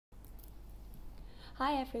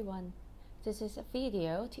Hi everyone, this is a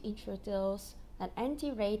video to introduce an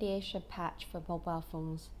anti-radiation patch for mobile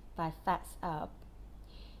phones by Fazup.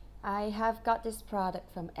 I have got this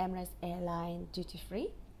product from Emirates Airline duty free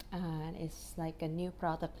and it's like a new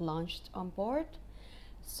product launched on board.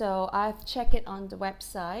 So I've checked it on the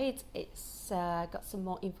website. It's got some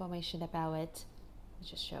more information about it. I'll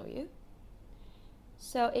just show you.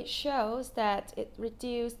 So it shows that it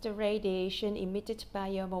reduced the radiation emitted by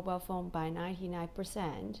your mobile phone by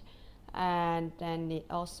 99%, and then it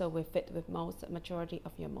also will fit with majority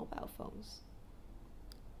of your mobile phones.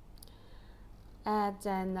 And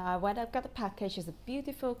then when I've got the package, is a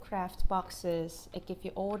beautiful craft boxes. It gives you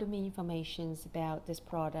all the information about this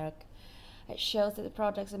product. It shows that the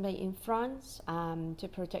products are made in France to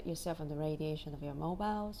protect yourself from the radiation of your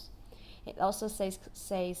mobiles. It also says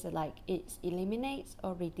that like it eliminates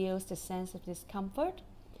or reduces the sense of discomfort,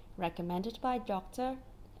 recommended by doctor,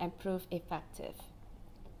 and proof effective.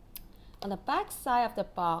 On the back side of the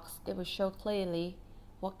box, it will show clearly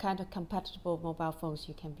what kind of compatible mobile phones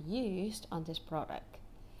you can be used on this product.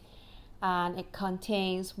 And it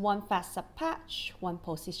contains one Fazup patch, one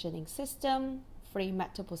positioning system, 3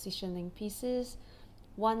 metal positioning pieces,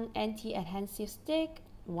 one anti-adhesive stick,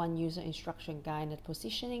 one user instruction guide and a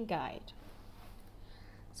positioning guide.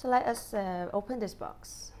 So let us open this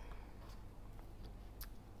box.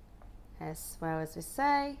 As well as we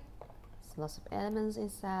say, there's lots of elements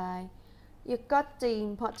inside. You've got the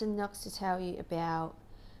important notes to tell you about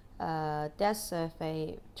their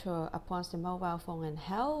survey upon the mobile phone and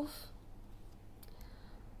health.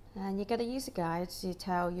 And you got a user guide to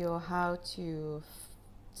tell you how to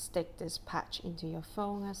stick this patch into your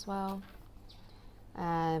phone as well.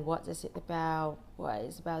 And what is it about? What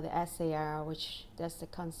is about the SAR, which that's the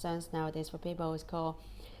concerns nowadays for people, is called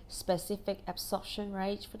specific absorption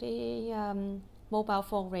rate for the mobile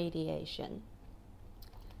phone radiation.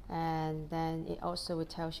 And then it also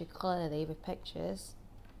tells you clearly with pictures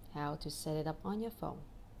how to set it up on your phone.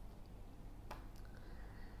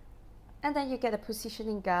 And then you get a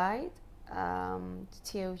positioning guide to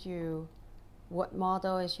tell you what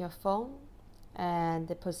model is your phone and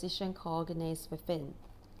the position coordinates within.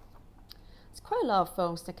 It's quite a lot of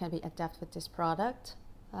phones that can be adapted with this product.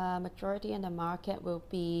 Majority in the market will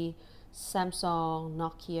be Samsung,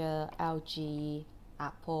 Nokia, LG,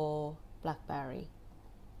 Apple, BlackBerry.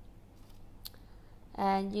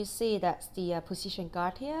 And you see that's the position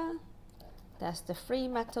guard here. That's the 3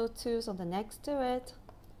 metal tools on the next to it.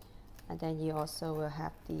 And then you also will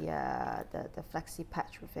have the flexi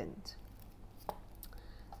patch within.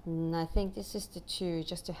 And I think this is the tool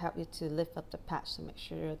just to help you to lift up the patch to make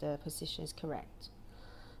sure the position is correct.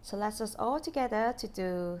 So let's us all together to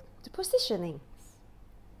do the positioning.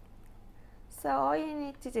 So all you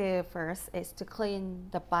need to do first is to clean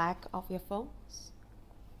the back of your phones.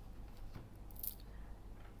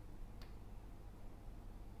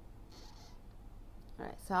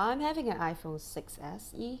 Alright, so I'm having an iPhone 6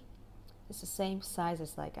 SE. It's the same size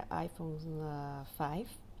as like an iPhone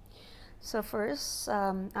 5. So first,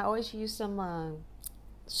 I always use some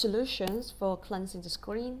solutions for cleansing the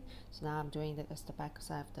screen. So now I'm doing that as the back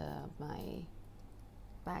side of my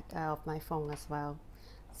back of my phone as well.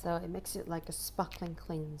 So it makes it like a sparkling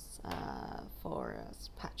cleanse for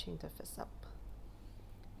patching the Fazup.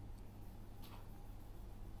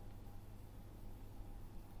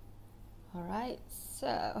 All right,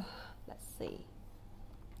 so let's see.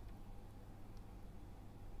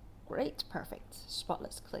 Great, perfect,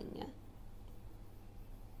 spotless clean, yeah.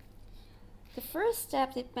 The first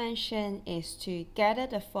step they mentioned is to gather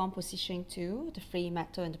the phone positioning tool, the 3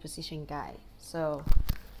 metal and the position guide. So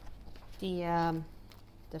the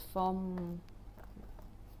phone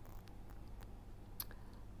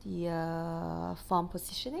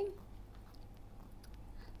positioning.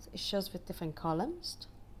 So it shows with different columns.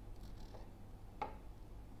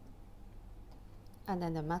 And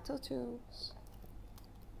then the metal tools.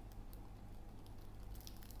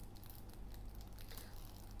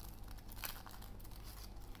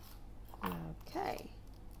 Okay,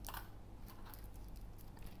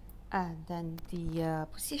 and then the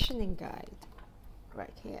positioning guide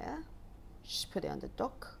right here. Just put it on the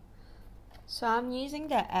dock. So I'm using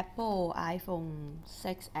the Apple iPhone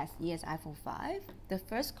 6 SE as iPhone 5. The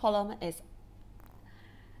first column is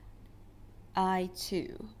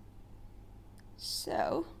I2.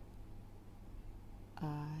 So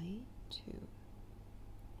I2.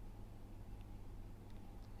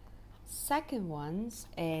 Second one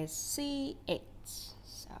is C8,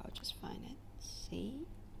 so I'll just find it, C8.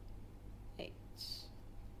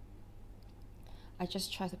 I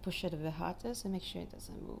just try to push it a bit harder so make sure it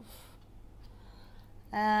doesn't move.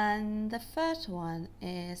 And the third one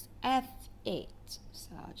is F8. So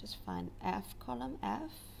I'll just find F, column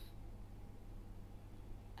F,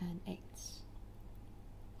 and 8.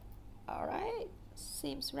 All right,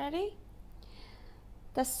 seems ready.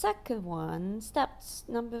 The second one, step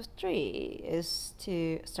number 3, is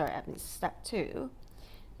to, sorry, I mean step 2,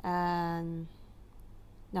 and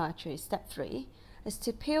no, actually step 3 is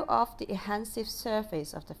to peel off the adhesive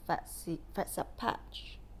surface of the Fazup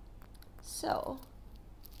patch. So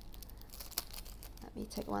let me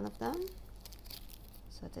take one of them.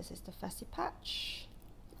 So this is the Fazup patch,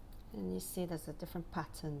 and you see there's a different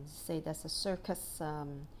pattern. Say there's a circus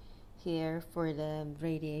here for the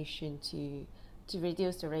radiation to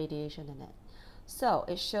reduce the radiation in it. So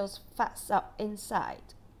it shows Fazup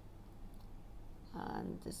inside,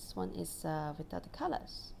 and this one is without the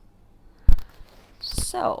colors.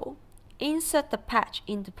 So insert the patch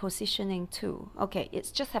in the positioning tool. Okay,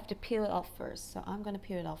 it's just have to peel it off first, so I'm going to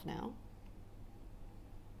peel it off now.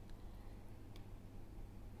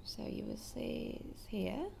 So you will see it's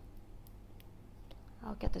here.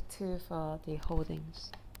 I'll get the tool for the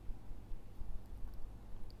holdings.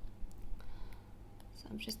 So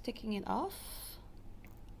I'm just taking it off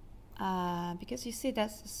because you see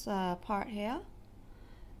that's this part here.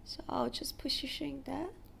 So I'll just position that.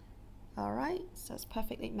 Alright, so it's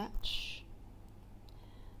perfectly matched.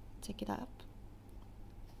 Take it up.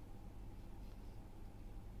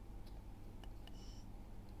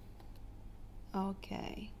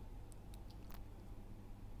 Okay.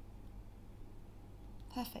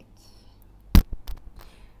 Perfect.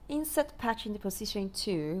 Insert patch in the position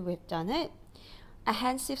 2, we've done it.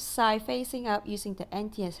 Adhesive side facing up using the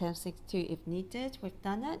anti-adhesive tool if needed, we've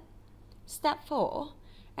done it. Step 4,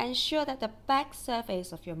 ensure that the back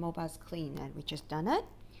surface of your mobile is clean, and we just done it.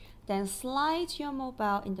 Then slide your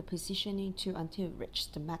mobile in the positioning tool until it reaches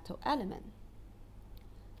the metal element.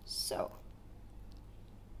 So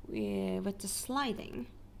with the sliding,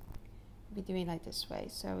 we're doing like this way.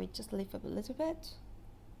 So we just lift up a little bit,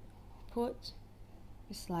 put,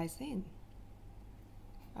 we slice in.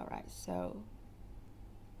 Alright, so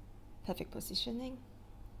perfect positioning.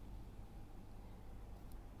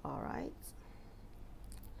 Alright.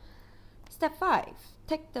 Step 5.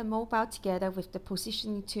 Take the mobile together with the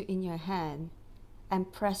positioning tool in your hand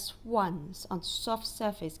and press once on soft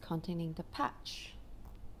surface containing the patch.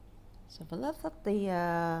 So we lift up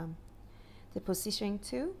the positioning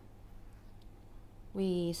tool.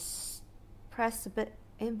 We press a bit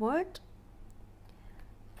inward.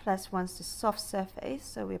 Press once the soft surface.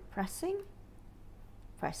 So we're pressing,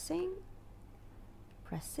 pressing,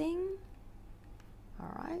 pressing.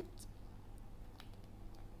 All right.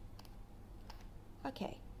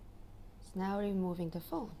 Okay. So now removing the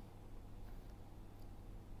foam.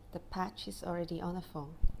 The patch is already on the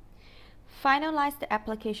foam. Finalize the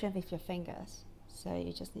application with your fingers. So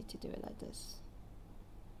you just need to do it like this.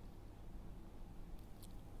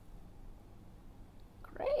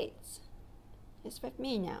 Great. It's with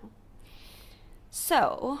me now.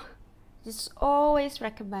 So it's always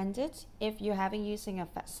recommended if you're using a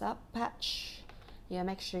Fazup patch, you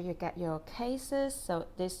make sure you get your cases so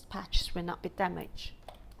this patch will not be damaged.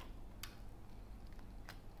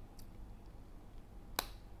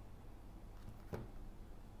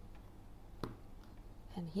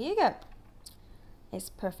 And here you go. It's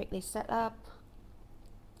perfectly set up,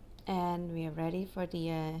 and we are ready for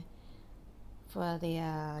the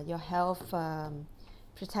your health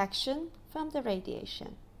protection from the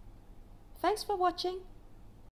radiation. Thanks for watching.